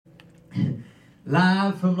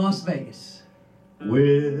live from Las Vegas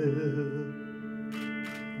with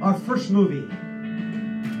our first movie.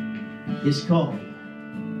 It's called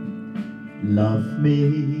Love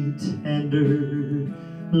Me Tender,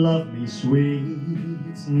 Love Me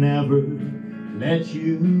Sweet, Never Let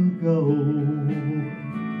You Go.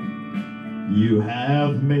 You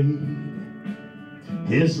have made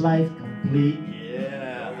his life complete,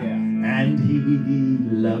 and he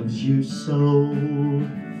loves you so.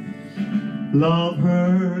 Love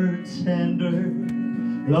her tender,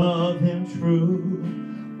 love him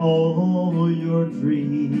true, all your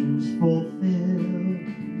dreams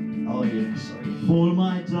fulfill. Oh yes, for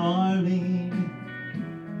my darling,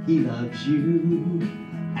 he loves you,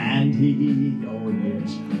 and he, oh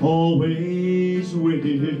yes, always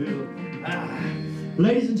will.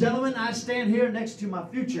 Ladies and gentlemen, I stand here next to my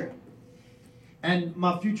future and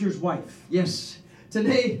my future's wife. Yes,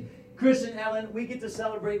 today, Chris and Ellen, we get to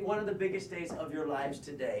celebrate one of the biggest days of your lives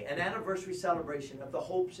today, an anniversary celebration of the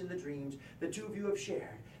hopes and the dreams the two of you have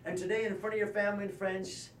shared. And today, in front of your family and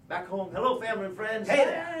friends back home, hello family and friends. Hey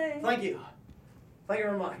there. Thank you. Thank you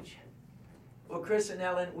very much. Well, Chris and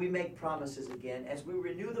Ellen, we make promises again as we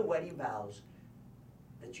renew the wedding vows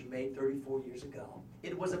that you made 34 years ago.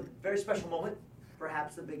 It was a very special moment,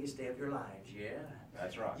 perhaps the biggest day of your lives, yeah?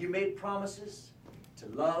 That's right. You made promises to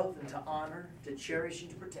love and to honor, to cherish and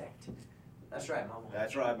to protect. That's right, Mama.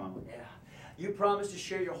 That's right, Mama. Yeah. You promised to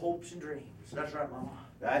share your hopes and dreams. That's right, Mama.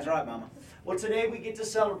 That's right, Mama. Well, today we get to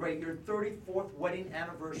celebrate your 34th wedding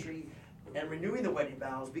anniversary and renewing the wedding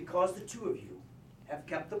vows because the two of you have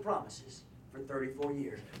kept the promises for 34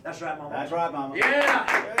 years. That's right, Mama. That's right, Mama.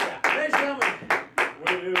 Yeah. Ladies and gentlemen.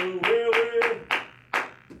 Well.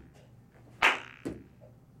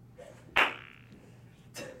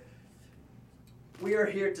 We are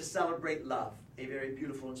here to celebrate love, a very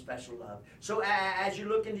beautiful and special love. So as you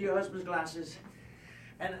look into your husband's glasses,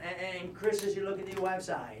 and Chris, as you look into your wife's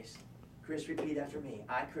eyes, Chris, repeat after me.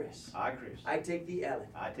 I, Chris. I, Chris. I take thee, Ellen.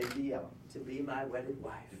 I take thee, Ellen. To be my wedded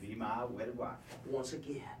wife. To be my wedded wife. Once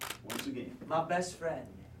again. Once again. My best friend.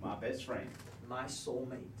 My best friend. My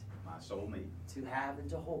soulmate. My soulmate. To have and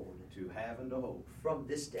to hold. To have and to hold. From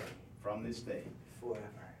this day. From this day.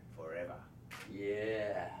 Forever. Forever.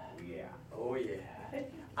 Yeah. Yeah. Oh yeah.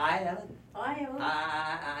 I, Ellen. I, Ellen.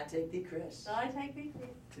 I take thee, Chris. I take thee,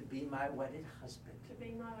 Chris. To be my wedded husband. To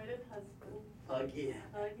be my wedded husband. Again.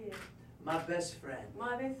 Again. My best friend.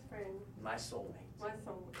 My best friend. My soulmate. My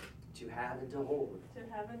soulmate. To have and to hold. To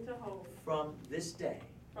have and to hold. From this day.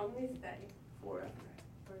 From this day. Forever.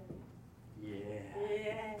 Forever. Yeah.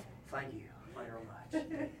 Yeah. Thank you very much.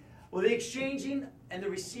 Well, the exchanging and the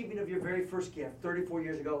receiving of your very first gift 34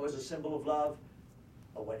 years ago was a symbol of love,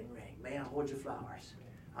 a wedding ring. May I hold your flowers?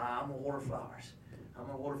 I'm going to hold her flowers. I'm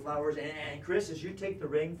going to hold her flowers. And Chris, as you take the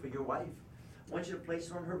ring for your wife, I want you to place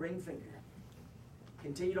it on her ring finger.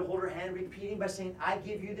 Continue to hold her hand, repeating by saying, I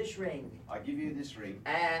give you this ring. I give you this ring.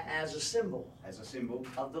 As a symbol. As a symbol.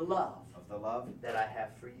 Of the love. Of the love. That I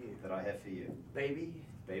have for you. That I have for you. Baby.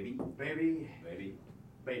 Baby. Baby. Baby.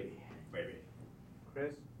 Baby. Baby.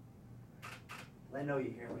 Chris? I know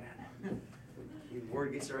you hear, man. The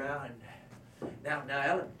word gets around. Now,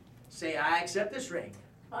 Ellen, say, I accept this ring.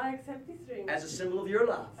 I accept this ring. As a symbol of your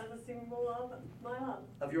love. As a symbol of my love.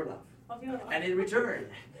 Of your love. Of your love. And in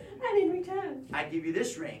return. And in return. I give you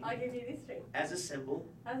this ring. I give you this ring. As a symbol.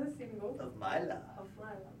 As a symbol. Of my love. Of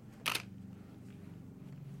my love.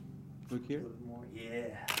 Look here. A little more.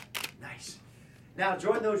 Yeah. Nice. Now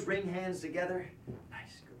join those ring hands together.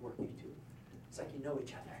 Nice. Good work, you two. It's like you know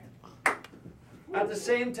each other. At the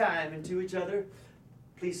same time, and to each other,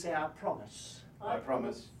 please say, I promise. I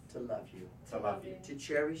promise. To love you. To love you. To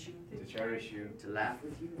cherish you. To cherish you. To laugh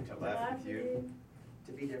with you. To laugh with you.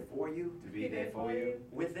 To be there for you. To be there for you.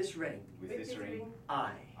 With this ring. With this ring.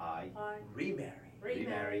 I. Remarry.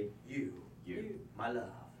 Remarry. You. You. My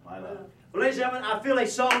love. My love. Well, ladies and gentlemen, I feel a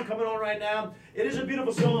song coming on right now. It is a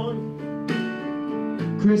beautiful song.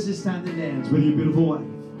 Chris, it's time to dance with your beautiful wife.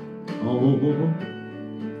 Oh.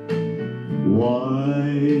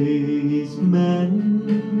 Wise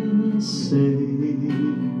men say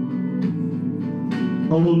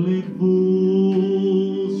only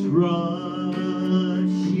fools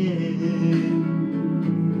rush in,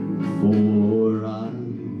 for I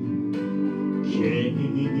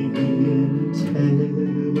can't tell,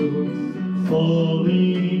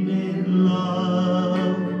 falling in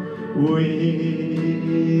love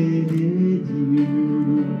with you.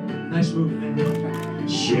 Nice move, man.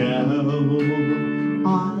 Shall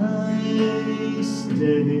I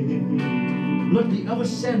stay? Look, the other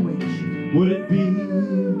sandwich. Would it be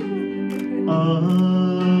a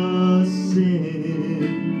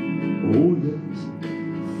sin?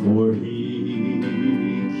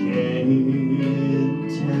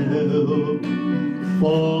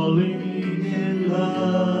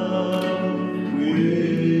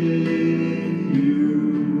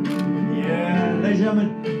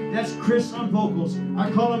 and gentlemen, that's Chris on vocals.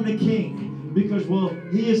 I call him the king because, well,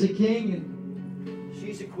 he is a king and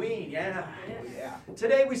She's a queen, yeah. Yes.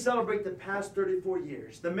 Today we celebrate the past 34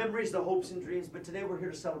 years, the memories, the hopes and dreams, but today we're here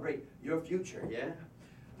to celebrate your future, yeah?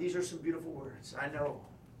 These are some beautiful words. I know.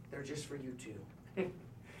 They're just for you two.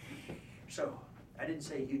 So, I didn't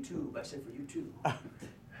say YouTube, I said for you too.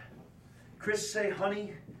 Chris, say,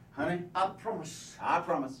 honey, Honey, I promise I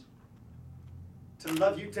promise to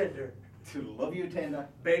love you tender. to love you tender.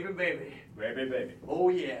 Baby, baby. Baby, baby. Oh,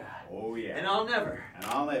 yeah. Oh, yeah. And I'll never And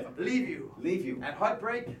I'll never leave you leave you at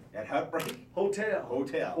Heartbreak at Heartbreak Hotel.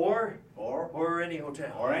 Hotel. Or any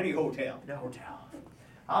hotel. Or any hotel. The hotel.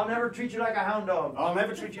 I'll never treat you like a hound dog. I'll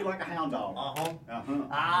never treat you like a hound dog. Uh-huh. Uh-huh.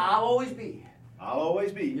 I'll always be I'll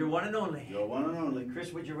always be your one and only. your one and only.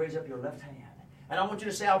 Chris, would you raise up your left hand? And I want you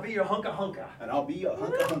to say, I'll be your hunka-hunka. And I'll be your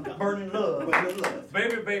hunka-hunka. Burning love. Burning love.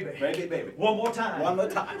 Baby, baby. Baby, baby. One more time. One more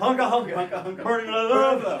time. Hunka-hunka. Hunka-hunka. Burning love.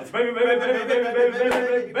 Burning love. Baby, baby, baby, baby, baby,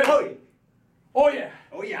 baby, baby. Oh, yeah.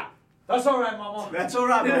 Oh, yeah. That's all right, Mama. That's all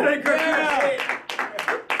right, Hey, man. Chris. Yeah.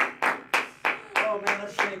 Oh, man,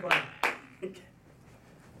 let's shake one.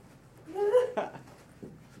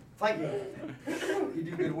 Thank you. You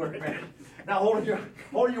do good work, man. Now hold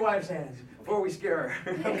your wife's hands before we scare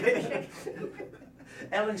her. Okay.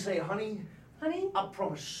 Ellen, say, honey, Honey, I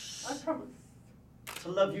promise I promise to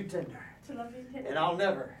love you tender, to love you tender. and I'll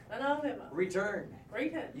never And I'll never return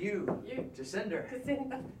return you you to sender. to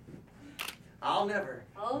sender. I'll never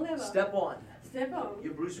I'll never step on step on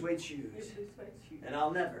your blue suede your shoes, blue suede shoes. and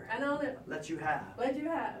I'll never And I'll never let you have let you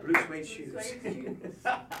have blue suede shoes. suede shoes.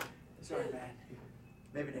 Sorry, man.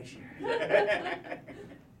 Maybe next year.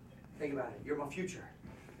 Think about it. You're my future.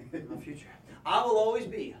 My future. I will always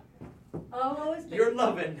be I'll always be your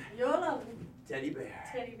loving your loving teddy bear.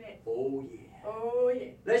 teddy bear. Oh, yeah. Oh yeah.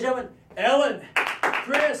 Ladies and gentlemen, Ellen,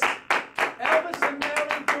 Chris, Elvis, and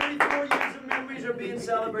Marilyn, 34 years of memories are being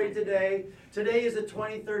celebrated today. Today is the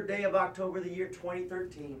 23rd day of October, the year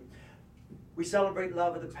 2013. We celebrate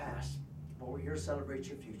love of the past, but we're here to celebrate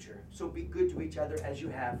your future. So be good to each other as you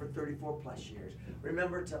have for 34 plus years.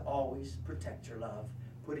 Remember to always protect your love,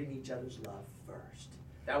 putting each other's love first.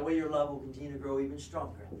 That way your love will continue to grow even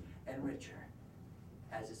stronger and richer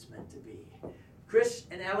as it's meant to be. Chris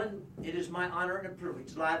and Ellen, it is my honor and a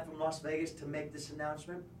privilege live from Las Vegas to make this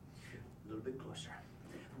announcement a little bit closer.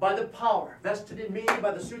 By the power vested in me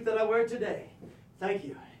by the suit that I wear today, thank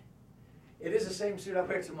you. It is the same suit I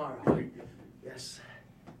wear tomorrow. Yes,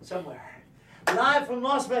 somewhere. Live from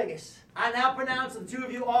Las Vegas, I now pronounce the two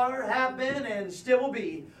of you are, have been, and still will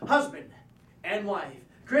be husband and wife.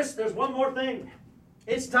 Chris, there's one more thing.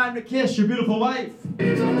 It's time to kiss your beautiful wife.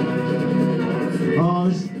 oh,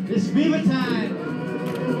 it's Viva time.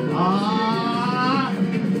 Ah,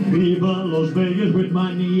 Viva Las Vegas with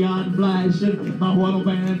my neon flashing, my waddle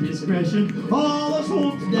band discretion, all those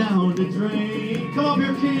hopes down the drain. Come up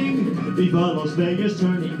here, king. Viva Las Vegas,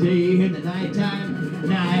 turning day in the nighttime,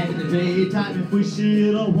 night in the daytime. If we see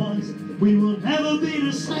it all once, we will never be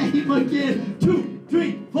the same again. 2,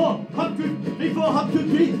 3, 4, hop, 2, 3, 4, hop, 2,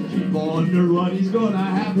 3. Keep on the run, he's gonna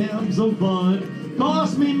have him some fun.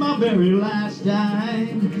 Cost me my very last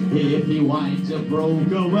dime. If he winds up broke,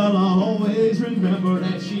 well, I'll always remember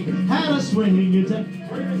that she had a swinging attack.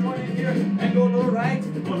 We're going to join in here and go a little right.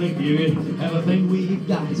 Wanna give it everything we've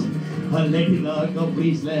got. Lady luck, oh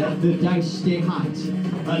please let the dice stay hot.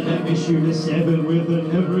 Let me shoot a 7 with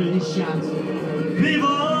an every shot.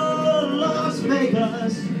 Viva Las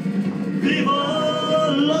Vegas!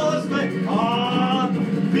 Viva Las Vegas! Ah,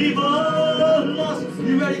 Viva Las...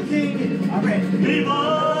 You ready, King? I'm ready.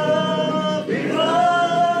 Viva,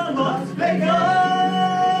 Viva Las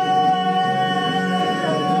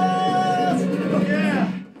Vegas! Oh,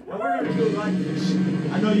 yeah. Now we're going to do it like this.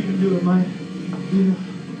 I know you can do it, Mike. You know.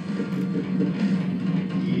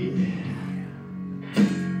 Yeah.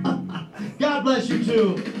 God bless you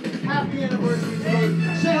too. Happy anniversary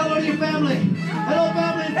today. Say hello to your family. Hello,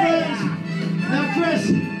 family and friends. Now,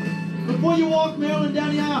 Chris, before you walk Marilyn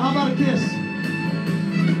down the aisle, how about a kiss?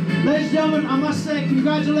 Ladies and gentlemen, I must say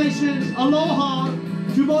congratulations, aloha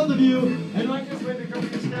to both of you. And like this way, become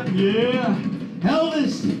a step. Yeah.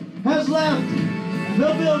 Elvis has left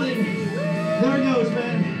the building. There he goes,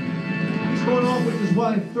 man. He's going off with his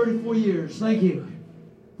wife, 34 years. Thank you.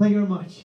 Thank you very much.